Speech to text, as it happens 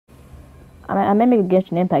I may make a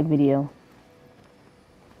Genshin Impact video,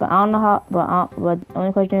 but I don't know how. But the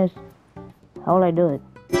only question is, how will I do it?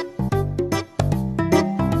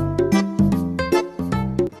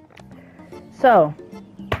 So,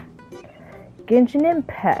 Genshin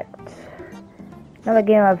Impact, another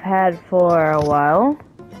game I've had for a while,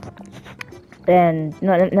 and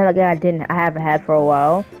another game I haven't had for a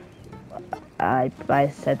while. I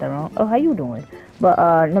said that wrong. Oh, how you doing? But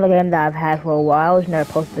another game that I've had for a while. Just never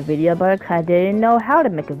posted a video about it because I didn't know how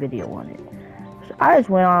to make a video on it. So I just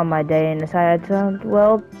went on my day and decided to,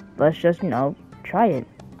 well, let's just try it.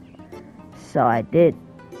 So I did.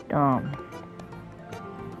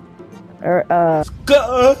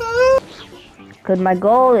 Cause my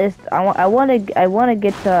goal is I want to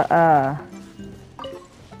get to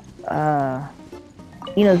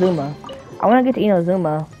Inazuma. I want to get to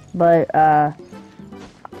Inazuma, but I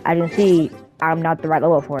can see I'm not the right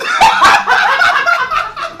level for it.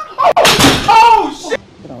 Oh shit!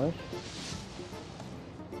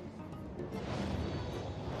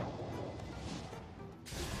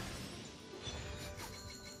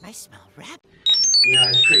 I smell rap. Yeah,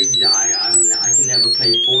 it's crazy that I can never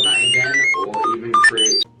play Fortnite again or even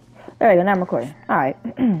create. There you go, now I'm recording. Alright.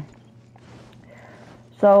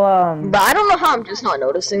 So, Bro, I don't know how I'm just not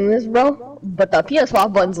noticing this, bro. But the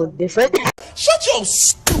PS5 buttons look different. Shut your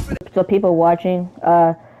stupid. So people watching,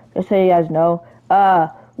 just so you guys know,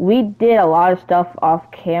 we did a lot of stuff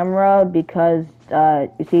off camera because,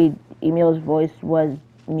 you see, Emil's voice was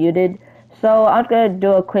muted. So I'm just gonna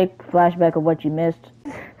do a quick flashback of what you missed.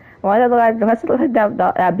 Why does it look like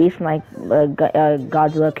that beast from like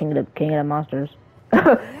Godzilla King of the Monsters?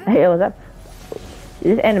 Hey, what's up?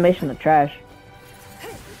 This animation is trash.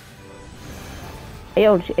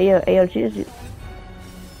 Ayo, cheers.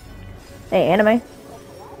 Hey, anime.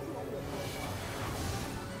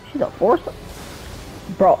 She's a force,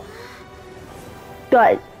 bro.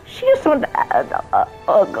 God, she is someone.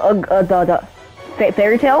 The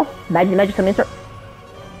fairy tale. Magic summon her.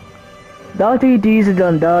 That is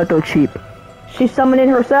done that cheap. She's summoning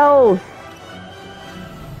herself.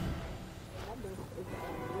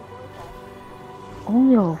 Oh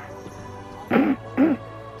no.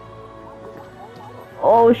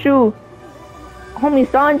 Oh shoot. Homie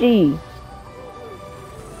Sanji.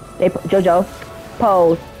 Hey, Jojo.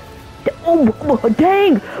 Pose. Oh,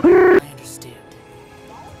 dang. I understand.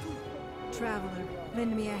 Traveler,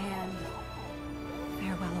 lend me a hand.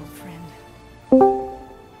 Farewell, old friend.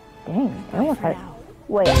 Dang, I almost had.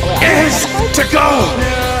 Wait. Is to go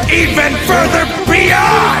even further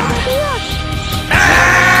beyond.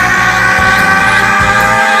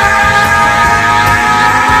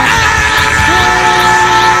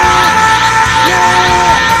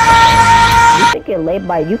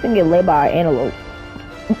 You can get laid by an antelope.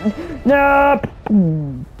 No.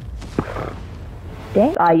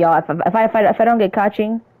 Dang. Y'all, if I don't get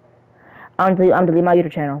catching, I'm deleting my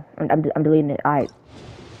YouTube channel. I'm deleting it. Alright.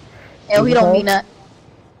 And we don't mean that.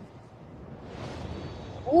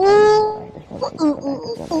 Ooh,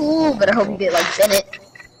 but I hope you get like Bennett.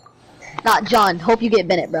 Not John. Hope you get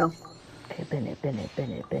Bennett, bro. Okay, Bennett. Bennett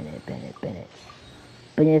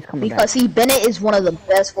is coming back. Because see, Bennett is one of the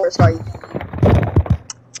best 4-star.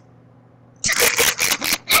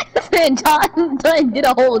 John did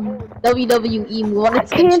a whole WWE move on his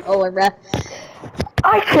controller, bruh.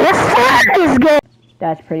 I can't stand this game.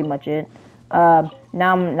 That's pretty much it. Now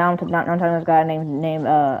I'm talking to this guy named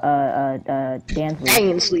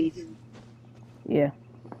Dan Sleeve. Yeah.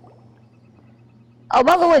 Oh,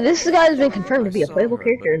 by the way, this guy has been confirmed to be a playable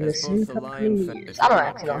character in this new upcoming years. I don't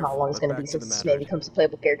actually know how long it's gonna be since this man becomes a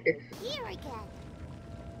playable character. Here again.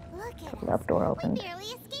 Look at us. Left door open. We barely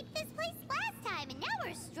escaped this place last time, and now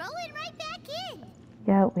we're strolling right back in.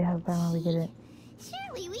 Yeah, we have found we did it.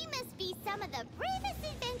 Surely we must be some of the bravest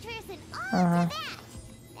adventurers in all of that.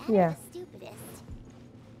 Yeah. The stupidest.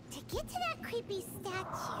 To get to that creepy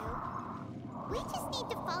statue, we just need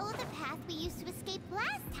to follow the path we used to escape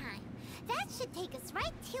last time. That should take us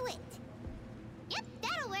right to it. Yep,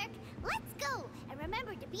 that'll work. Let's go, and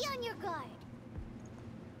remember to be on your guard.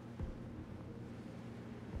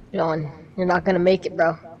 John, you're not gonna make it,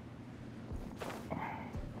 bro.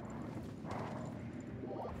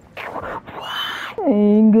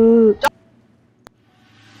 Ain't good.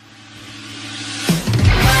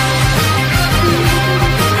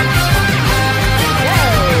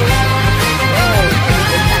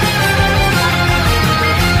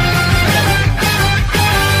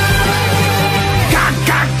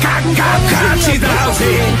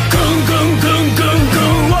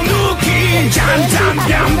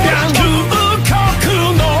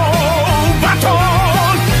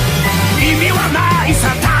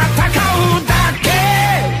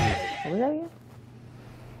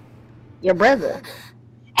 Your brother.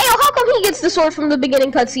 Hey, yo, how come he gets the sword from the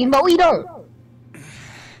beginning cutscene, but we don't?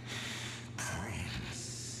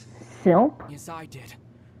 Simp? As I did.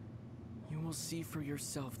 You will see for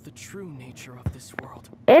yourself the true nature of this world.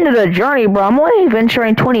 End of the journey, bro. I'm only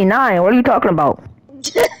venturing 29. What are you talking about?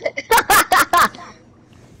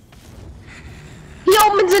 He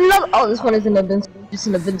opens another. Oh, this one is an abyss. It's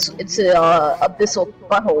an abyss. It's a abyssal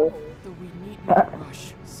butthole. Though we need no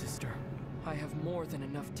rush, sister. I have more than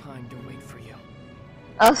enough time to wait for you.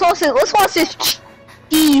 So let's watch this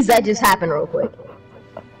cheese that just happened real quick.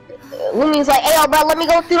 Lumi's like, "Hey, yo, bro, let me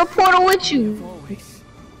go through the portal with you." Always.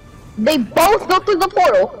 They both go through the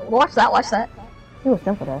portal. Watch that. Watch that. It was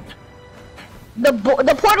simple though.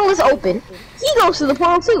 The portal is open. He goes to the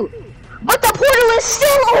portal too, but the portal is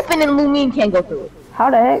still open and Lumin can't go through it. How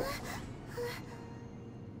the heck?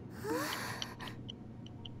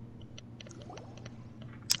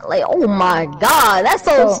 Like, oh my god, that's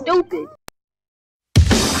so stupid.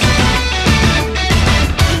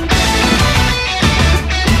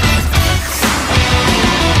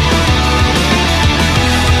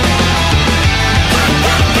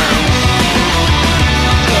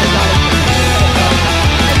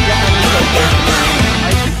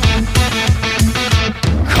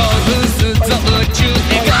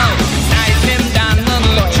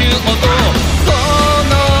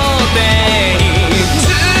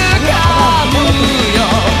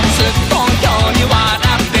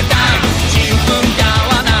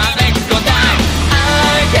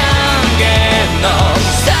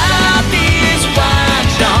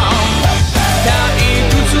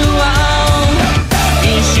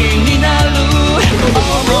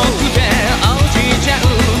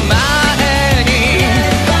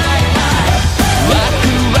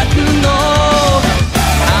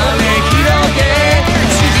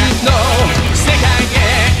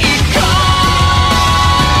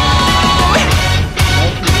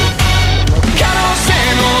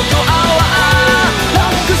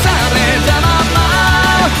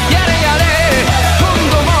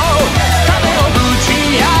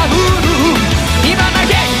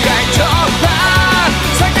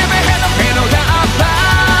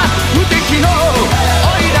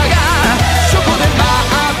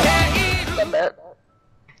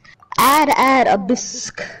 Add a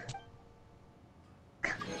bisque.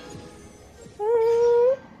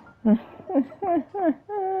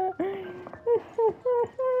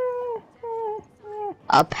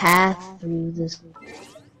 A path through this.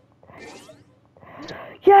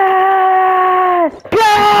 Yes!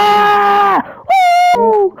 Yeah!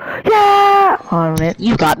 Woo! Yeah! Hold on a minute.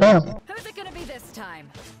 You got them. Who's it gonna be this time?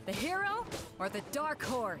 The hero or the dark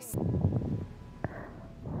horse?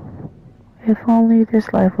 If only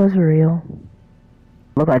this life was real.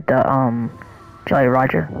 Look like the Jolly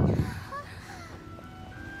Roger.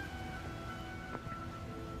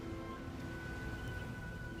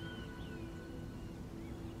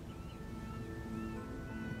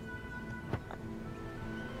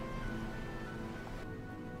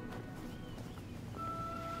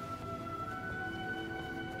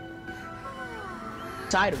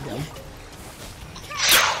 Side of them.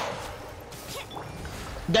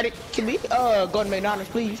 Daddy, can we go to McDonald's,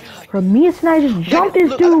 please? For me, it's not just jump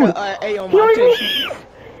this dude. Hey, on He my only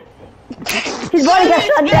his body got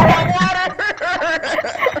shut down.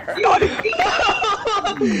 He's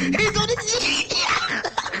on the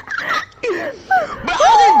But I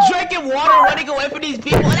was drinking water running away from these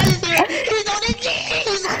people and I just hear he's on the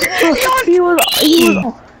cheese. He was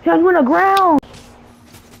on the ground.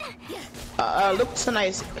 Looks so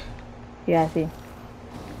nice. Yeah, I see.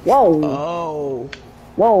 Whoa. Oh.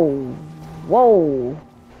 Whoa. Whoa.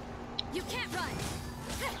 You can't run.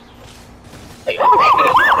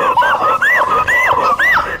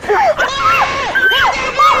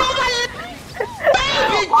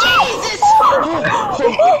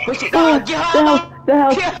 The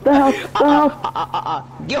house.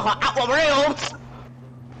 Get her out of realms.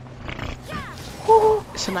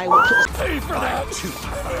 Tonight we'll Pay for that!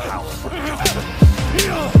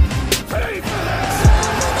 Pay for that!